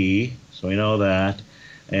to B, so we know that.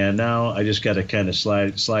 And now I just got to kind of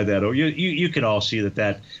slide that over. You can all see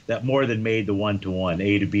that more than made the one-to-one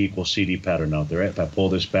A to B equals CD pattern out there. Right? If I pull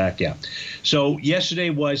this back, yeah. So yesterday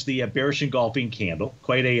was the bearish engulfing candle,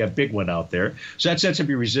 quite a big one out there. So that sets up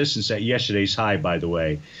your resistance at yesterday's high, by the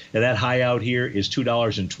way. And that high out here is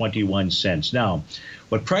 $2.21. Now,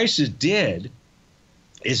 what prices did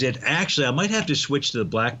is it actually, I might have to switch to the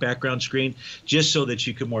black background screen just so that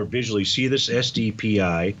you can more visually see this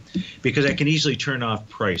SDPI, because I can easily turn off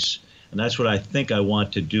price. And that's what I think I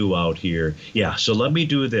want to do out here. Yeah, so let me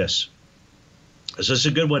do this. So it's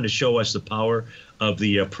a good one to show us the power of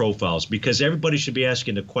the profiles, because everybody should be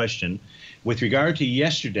asking the question with regard to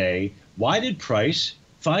yesterday, why did price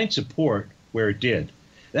find support where it did?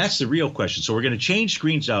 That's the real question. So we're going to change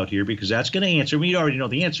screens out here because that's going to answer. We already know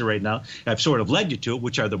the answer right now. I've sort of led you to it,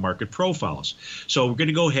 which are the market profiles. So we're going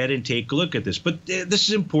to go ahead and take a look at this. But this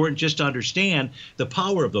is important just to understand the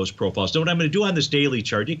power of those profiles. Now, what I'm going to do on this daily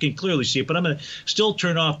chart, you can clearly see it, but I'm going to still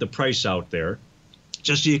turn off the price out there,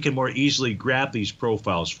 just so you can more easily grab these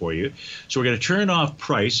profiles for you. So we're going to turn off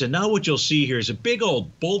price. And now what you'll see here is a big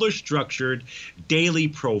old bullish structured daily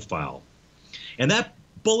profile. And that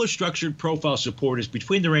bullish structured profile support is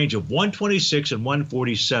between the range of 126 and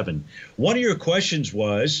 147. One of your questions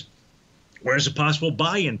was, where's a possible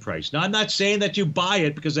buy-in price? Now, I'm not saying that you buy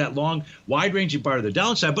it because that long, wide-ranging bar to the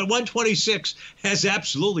downside, but 126 has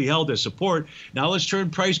absolutely held as support. Now let's turn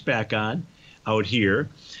price back on out here.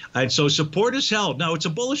 And so support is held. Now, it's a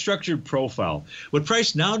bullish structured profile. What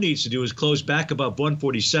price now needs to do is close back above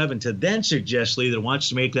 147 to then suggest that it wants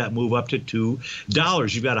to make that move up to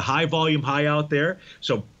 $2. You've got a high volume high out there.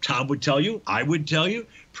 So Tom would tell you, I would tell you,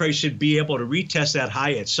 price should be able to retest that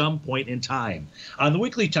high at some point in time. On the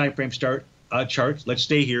weekly time frame chart, let's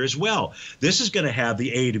stay here as well. This is going to have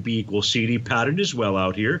the A to B equals CD pattern as well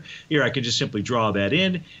out here. Here I can just simply draw that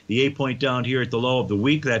in. The A point down here at the low of the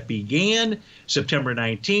week that began September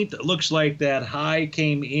 19th. It looks like that high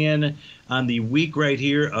came in on the week right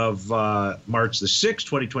here of March the 6th,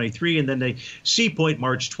 2023, and then the C point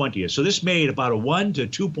March 20th. So this made about a 1 to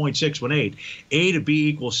 2.618, A to B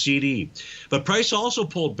equals CD. But price also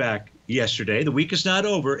pulled back yesterday. The week is not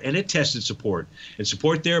over, and it tested support. And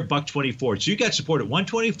support there, $1.24. So you got support at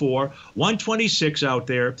 124, 126 out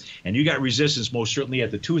there, and you got resistance most certainly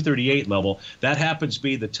at the 238 level. That happens to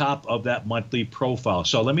be the top of that monthly profile.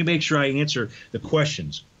 So let me make sure I answer the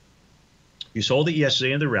questions. You sold it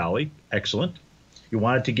yesterday in the rally. Excellent. You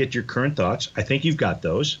wanted to get your current thoughts. I think you've got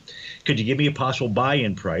those. Could you give me a possible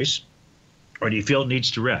buy-in price, or do you feel it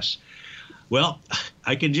needs to rest? Well,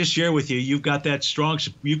 I can just share with you, you've got that strong,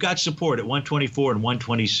 you've got support at 124 and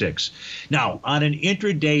 126. Now, on an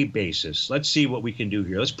intraday basis, let's see what we can do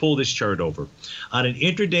here. Let's pull this chart over. On an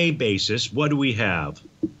intraday basis, what do we have?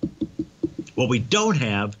 What we don't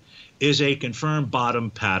have is a confirmed bottom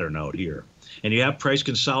pattern out here. And you have price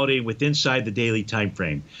consolidating with inside the daily time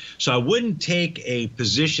frame. So I wouldn't take a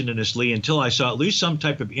position in this, Lee, until I saw at least some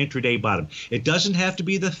type of intraday bottom. It doesn't have to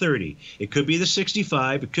be the 30. It could be the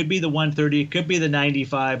 65. It could be the 130. It could be the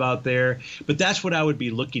 95 out there. But that's what I would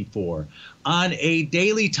be looking for. On a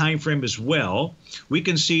daily time frame as well, we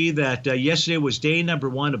can see that yesterday was day number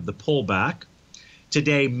 1 of the pullback.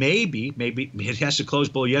 Today, maybe it has to close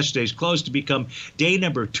below yesterday's close to become day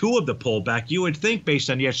number 2 of the pullback. You would think, based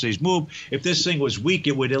on yesterday's move, if this thing was weak,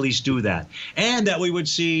 it would at least do that. And that we would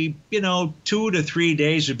see, 2 to 3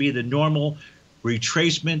 days would be the normal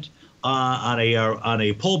retracement on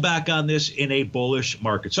a pullback on this in a bullish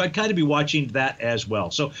market. So I'd kind of be watching that as well.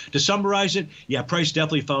 So to summarize it, yeah, price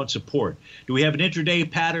definitely found support. Do we have an intraday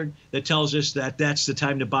pattern that tells us that that's the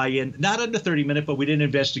time to buy in? Not on the 30-minute, but we didn't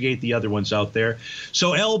investigate the other ones out there.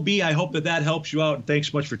 So LB, I hope that helps you out, and thanks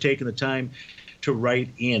so much for taking the time to write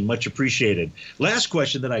in. Much appreciated. Last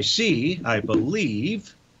question that I see, I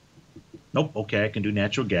believe. Nope, okay, I can do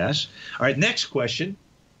natural gas. All right, next question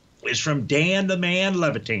is from Dan the Man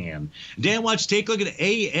Levitan. Dan wants to take a look at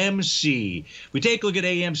AMC. We take a look at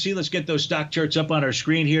AMC. Let's get those stock charts up on our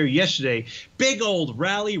screen here. Yesterday, big old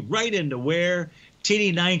rally right into where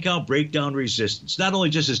TD9 count breakdown resistance. Not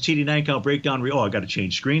only just as TD9 count breakdown, I got to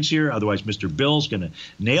change screens here. Otherwise, Mr. Bill's going to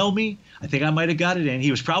nail me. I think I might have got it in.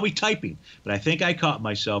 He was probably typing, but I think I caught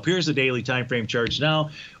myself. Here's the daily time frame charts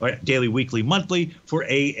now, or daily, weekly, monthly for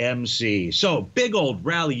AMC. So big old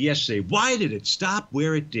rally yesterday. Why did it stop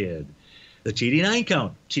where it did? The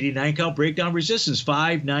TD9 count breakdown resistance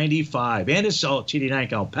 595, and it's a TD9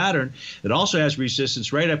 count pattern that also has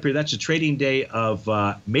resistance right up here. That's a trading day of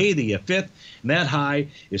May the 5th, and that high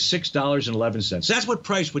is $6.11. That's what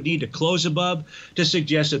price would need to close above to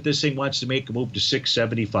suggest that this thing wants to make a move to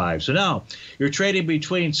 675. So now you're trading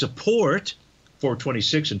between support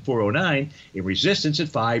 426 and 409, a resistance at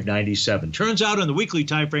 597. Turns out on the weekly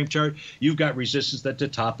time frame chart, you've got resistance at the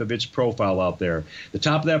top of its profile out there. The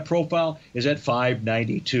top of that profile is at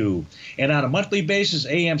 592. And on a monthly basis,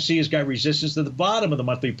 AMC has got resistance at the bottom of the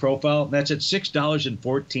monthly profile, and that's at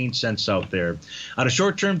 $6.14 out there. On a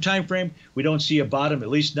short-term time frame, we don't see a bottom, at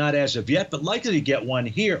least not as of yet, but likely to get one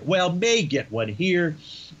here. Well, may get one here.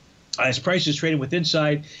 As price is trading with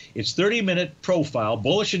inside its 30-minute profile,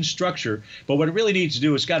 bullish in structure, but what it really needs to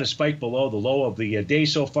do is got to spike below the low of the day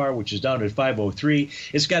so far, which is down at 503.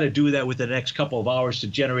 It's got to do that within the next couple of hours to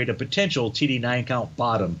generate a potential TD9 count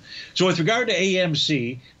bottom. So with regard to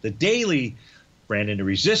AMC, the daily Brandon, the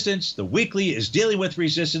resistance. The weekly is dealing with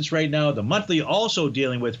resistance right now. The monthly also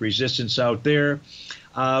dealing with resistance out there.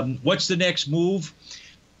 What's the next move?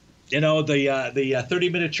 The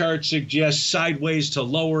 30-minute chart suggests sideways to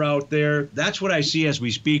lower out there. That's what I see as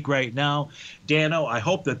we speak right now. Dano, I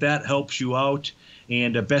hope that helps you out.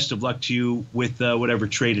 And best of luck to you with whatever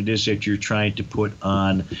trade it is that you're trying to put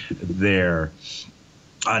on there.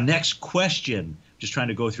 Next question. Just trying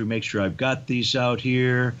to go through, make sure I've got these out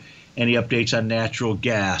here. Any updates on natural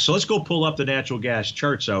gas? So let's go pull up the natural gas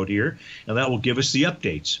charts out here, and that will give us the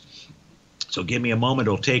updates. So give me a moment.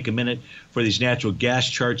 It'll take a minute for these natural gas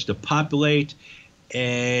charts to populate.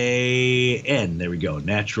 And there we go,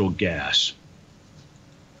 natural gas.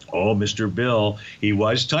 Oh, Mr. Bill, he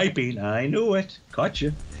was typing. I knew it. Caught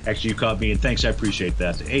you. Actually, you caught me, and thanks. I appreciate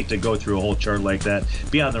that. I hate to go through a whole chart like that,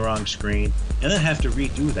 be on the wrong screen, and then have to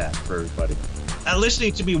redo that for everybody.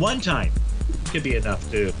 Listening to me one time could be enough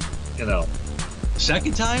to,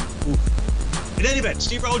 second time? Oof. In any event,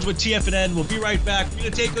 Steve Rhodes with TFNN. We'll be right back. We're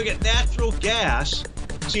going to take a look at natural gas,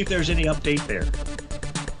 see if there's any update there.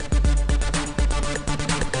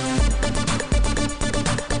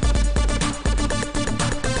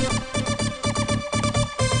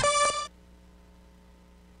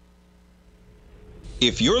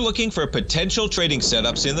 If you're looking for potential trading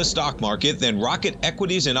setups in the stock market, then Rocket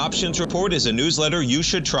Equities and Options Report is a newsletter you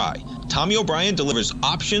should try. Tommy O'Brien delivers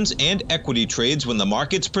options and equity trades when the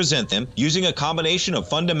markets present them, using a combination of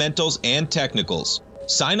fundamentals and technicals.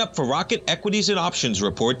 Sign up for Rocket Equities and Options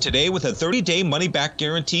Report today with a 30-day money-back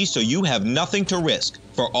guarantee, so you have nothing to risk.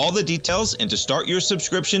 For all the details and to start your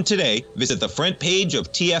subscription today, visit the front page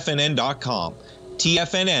of TFNN.com.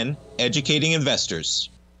 TFNN, educating investors.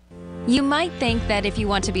 You might think that if you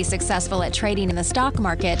want to be successful at trading in the stock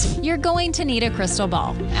market, you're going to need a crystal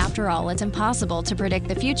ball. After all, it's impossible to predict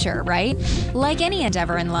the future, right? Like any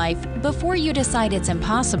endeavor in life, before you decide it's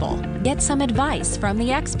impossible, get some advice from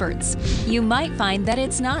the experts. You might find that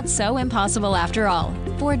it's not so impossible after all.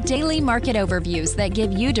 For daily market overviews that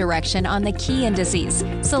give you direction on the key indices,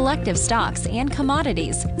 selective stocks, and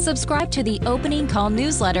commodities, subscribe to the Opening Call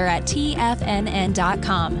newsletter at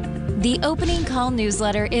TFNN.com. The Opening Call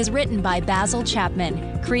newsletter is written by Basil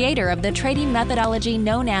Chapman, creator of the trading methodology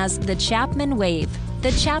known as the Chapman Wave.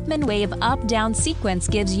 The Chapman Wave up-down sequence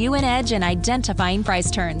gives you an edge in identifying price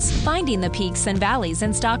turns, finding the peaks and valleys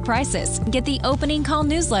in stock prices. Get the Opening Call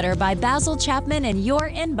newsletter by Basil Chapman in your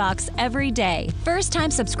inbox every day. First-time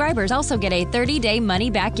subscribers also get a 30-day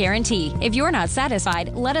money-back guarantee. If you're not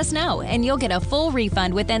satisfied, let us know, and you'll get a full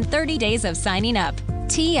refund within 30 days of signing up.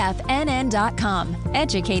 TFNN.com,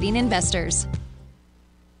 educating investors.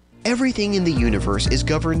 Everything in the universe is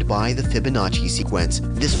governed by the Fibonacci sequence.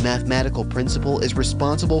 This mathematical principle is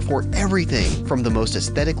responsible for everything from the most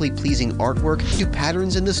aesthetically pleasing artwork to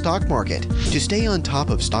patterns in the stock market. To stay on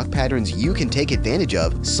top of stock patterns you can take advantage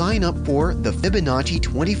of, sign up for the Fibonacci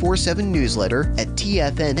 24/7 newsletter at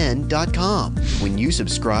TFNN.com. When you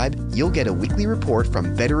subscribe, you'll get a weekly report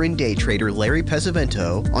from veteran day trader Larry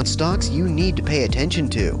Pesavento on stocks you need to pay attention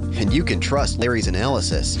to. And you can trust Larry's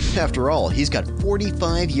analysis. After all, he's got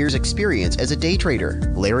 45 years experience as a day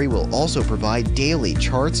trader. Larry will also provide daily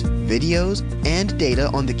charts, videos, and data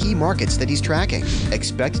on the key markets that he's tracking.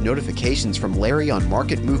 Expect notifications from Larry on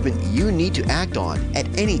market movement you need to act on at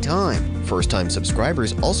any time. First-time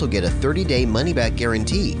subscribers also get a 30-day money-back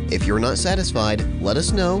guarantee. If you're not satisfied, let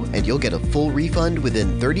us know and you'll get a full refund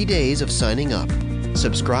within 30 days of signing up.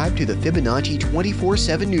 Subscribe to the Fibonacci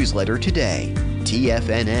 24/7 newsletter today.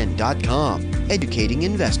 TFNN.com, educating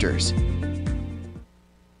investors.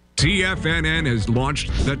 TFNN has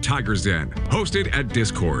launched the Tiger's Den, hosted at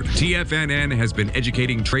Discord. TFNN has been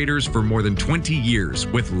educating traders for more than 20 years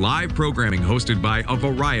with live programming hosted by a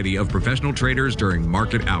variety of professional traders during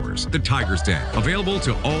market hours. The Tiger's Den, available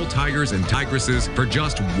to all tigers and tigresses for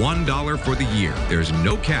just $1 for the year. There's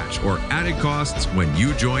no catch or added costs when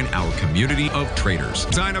you join our community of traders.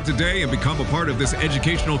 Sign up today and become a part of this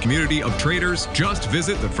educational community of traders. Just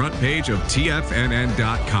visit the front page of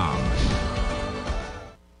TFNN.com.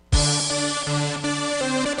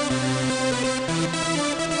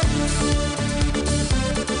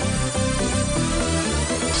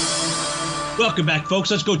 Welcome back,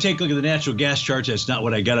 folks. Let's go take a look at the natural gas charts. That's not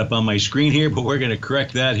what I got up on my screen here, but we're going to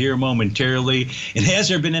correct that here momentarily. And has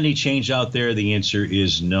there been any change out there? The answer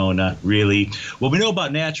is no, not really. What we know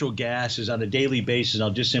about natural gas is on a daily basis, and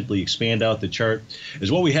I'll just simply expand out the chart,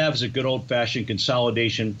 is what we have is a good old-fashioned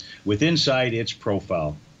consolidation with inside its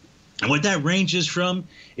profile. And what that ranges from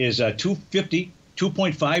is 250,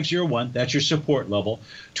 2.501, that's your support level.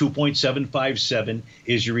 2.757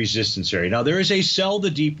 is your resistance area. Now, there is a sell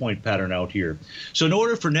the D point pattern out here. So in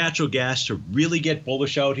order for natural gas to really get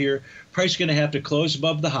bullish out here, price is going to have to close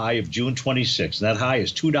above the high of June 26th. And that high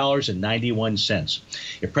is $2.91.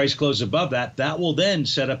 If price closes above that, that will then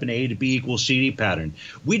set up an A to B equals CD pattern.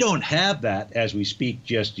 We don't have that as we speak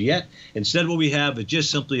just yet. Instead, what we have is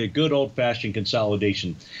just simply a good old-fashioned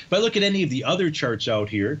consolidation. If I look at any of the other charts out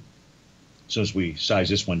here, as we size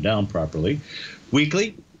this one down properly,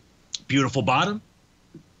 weekly, beautiful bottom,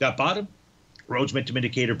 that bottom, Rhodes momentum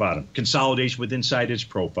indicator bottom, consolidation with inside its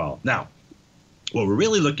profile. Now, what we're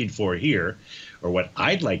really looking for here, or what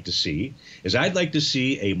I'd like to see, is I'd like to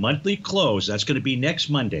see a monthly close. That's going to be next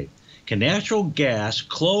Monday. Can natural gas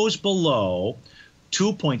close below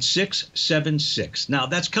 2.676? Now,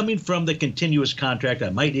 that's coming from the continuous contract. I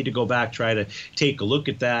might need to go back, try to take a look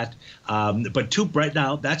at that. But right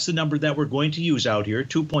now, that's the number that we're going to use out here,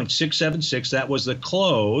 2.676. That was the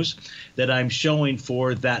close that I'm showing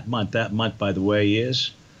for that month. That month, by the way,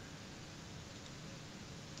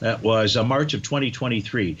 that was March of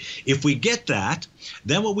 2023. If we get that,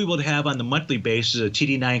 then what we will have on the monthly basis is a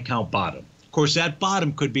TD9 count bottom. Of course, that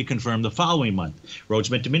bottom could be confirmed the following month. Rhodes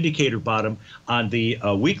momentum indicator bottom on the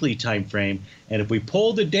weekly time frame. And if we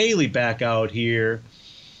pull the daily back out here,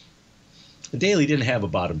 the daily didn't have a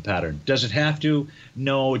bottom pattern. Does it have to?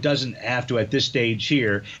 No, it doesn't have to at this stage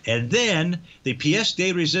here. And then the PS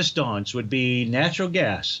de resistance would be natural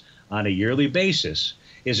gas on a yearly basis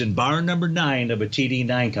is in bar number 9 of a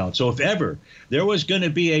TD9 count. So if ever there was going to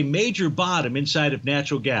be a major bottom inside of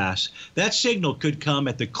natural gas, that signal could come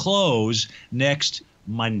at the close next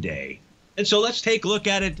Monday. And so let's take a look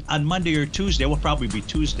at it on Monday or Tuesday. We'll probably be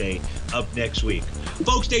Tuesday of next week.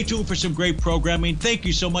 Folks, stay tuned for some great programming. Thank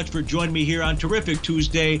you so much for joining me here on Terrific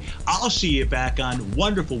Tuesday. I'll see you back on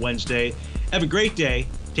Wonderful Wednesday. Have a great day.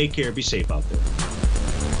 Take care. Be safe out there.